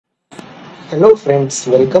Hello friends,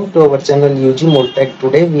 welcome to our channel UG Mold Tech.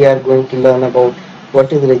 Today we are going to learn about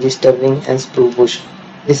what is register ring and sprue bush.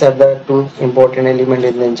 These are the two important elements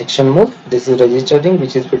in the injection mold. This is register ring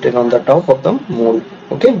which is fitted on the top of the mold,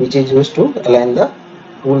 okay, which is used to align the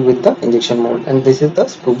tool with the injection mold, and this is the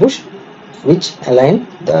sprue bush which align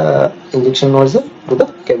the injection nozzle to the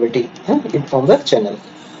cavity and it forms the channel.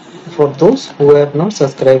 For those who have not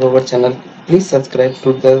subscribed our channel, please subscribe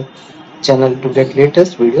to the channel to get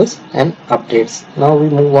latest videos and updates. Now we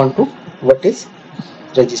move on to what is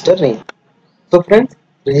register ring. So friends,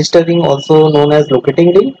 register ring also known as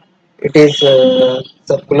locating ring. It is a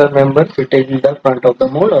circular member fitted in the front of the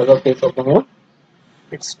mold or the face of the mold.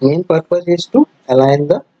 Its main purpose is to align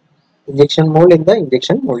the injection mold in the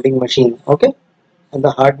injection molding machine. Okay, and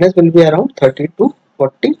the hardness will be around 30 to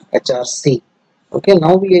 40 HRC. Okay,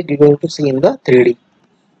 now we are going to see in the 3D.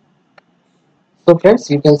 So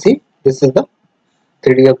friends, you can see this is the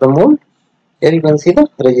 3D of the mold. Here you can see the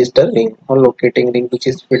register ring or locating ring which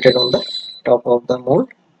is fitted on the top of the mold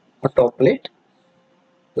or top plate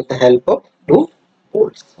with the help of two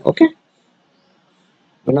bolts. Okay.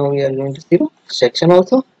 Now we are going to see the section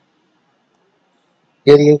also.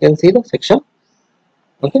 Here you can see the section.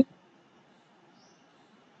 Okay.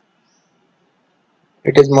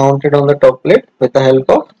 It is mounted on the top plate with the help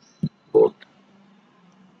of bolt.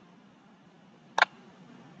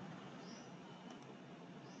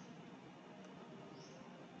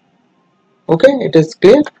 Okay, it is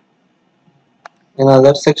clear.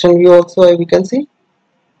 Another section view also we can see.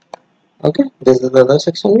 Okay, this is the other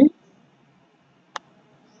section view.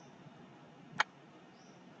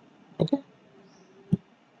 Okay,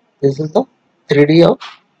 this is the 3D of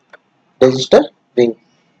register ring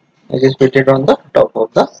which is fitted on the top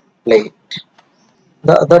of the plate.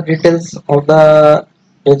 The other details of the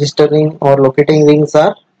register ring or locating rings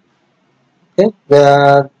are okay.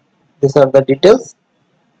 These are the details.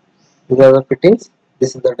 These are the fittings.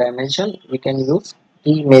 This is the dimension. We can use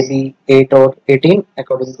T maybe 8 or 18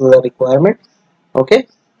 according to the requirement. Okay.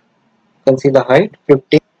 You can see the height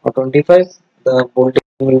 15 or 25. The bolting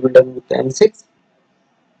will be done with M6.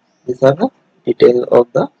 These are the details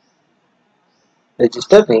of the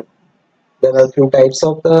register ring. There are few types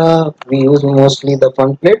of the. We use mostly the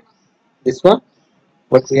front plate. This one,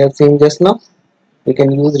 what we have seen just now. We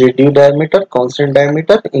can use reduced diameter, constant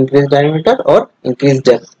diameter, increased diameter or increased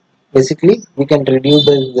depth. Basically we can reduce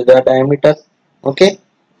the diameter, okay,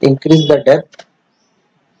 increase the depth.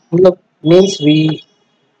 Means we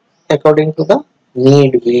according to the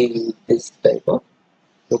need we use this type of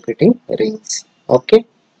locating rings. Okay,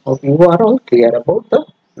 hope you are all clear about the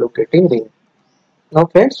locating ring. Now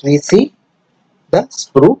friends, we see the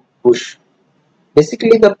sprue bush.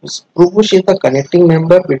 Basically the sprue bush is the connecting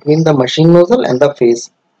member between the machine nozzle and the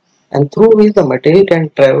face, and through which the material can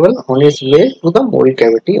travel on its way to the mold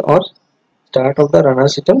cavity or start of the runner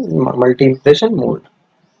system multi-impression mold.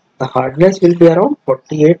 The hardness will be around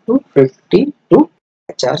 48 to 52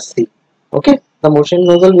 HRC. Okay, the motion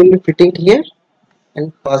nozzle will be fitting here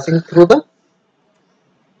and passing through the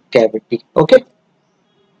cavity. Okay,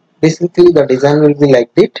 basically the design will be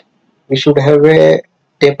like that. We should have a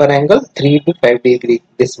taper angle 3 to 5 degree.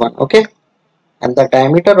 This one, okay, and the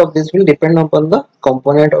diameter of this will depend upon the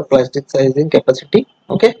component of plastic sizing capacity.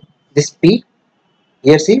 Okay, this P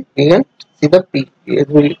here, see, we can see the P.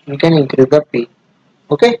 We can increase the P.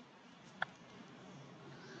 Okay,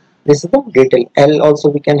 this is the detail. L also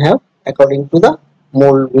we can have according to the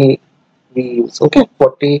mold we use. Okay,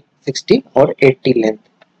 40, 60 or 80 length.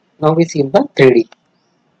 Now we see the 3D.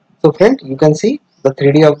 So friend, you can see the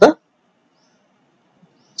 3D of the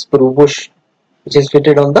sprue bush which is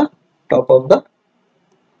fitted on the top of the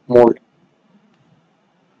mold.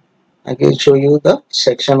 I will show you the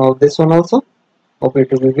section of this one also. Hope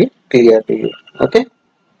it will be clear to you. Okay,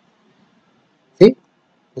 see,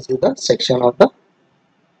 this is the section of the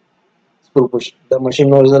sprue bush. The machine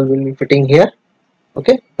nozzle will be fitting here.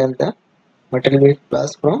 Okay, then the material will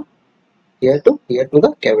pass from here to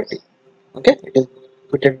the cavity. Okay, it is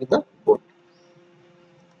fitted with the bolt.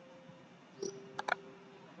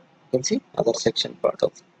 You can see other section part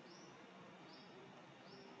of.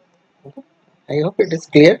 Okay, I hope it is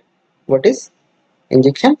clear what is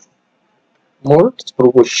injection mold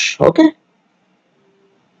sprue bush. Okay,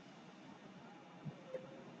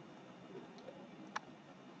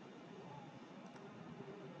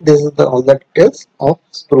 this is the all the details of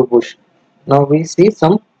sprue bush. Now we see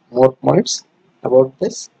some more points about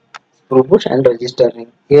this sprue bush and register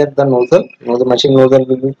ring. Here the nozzle, now the machine nozzle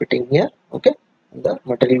will be fitting here. Okay, and the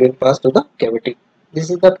material will pass to the cavity. This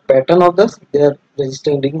is the pattern of the their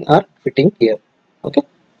register ring are fitting here. Okay,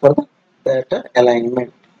 for the better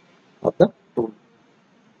alignment of the tool.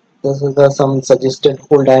 This is the some suggested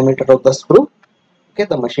hole diameter of the screw. Okay,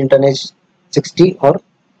 the machine tonnage 60 or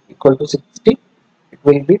equal to 60. It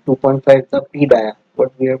will be 2.5 the P dia.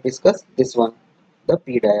 What we have discussed, this one, the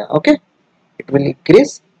P dia. Okay, it will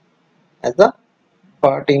increase as the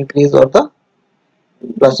part increase or the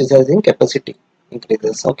plasticizing capacity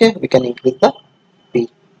increases. Okay, we can increase the P.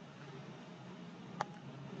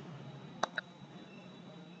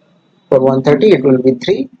 For 130 it will be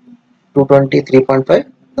 3, 220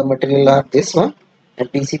 3.5. The material are this one,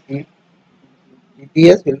 and TCP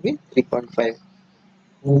PPS will be 3.5.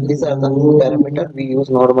 These are the parameter we use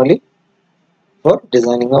normally for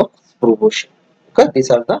designing of screw bush. Okay, these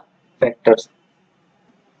are the factors.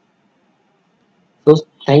 So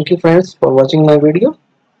thank you friends for watching my video.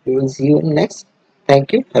 We will see you in next.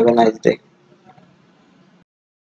 Thank you. Have a nice day.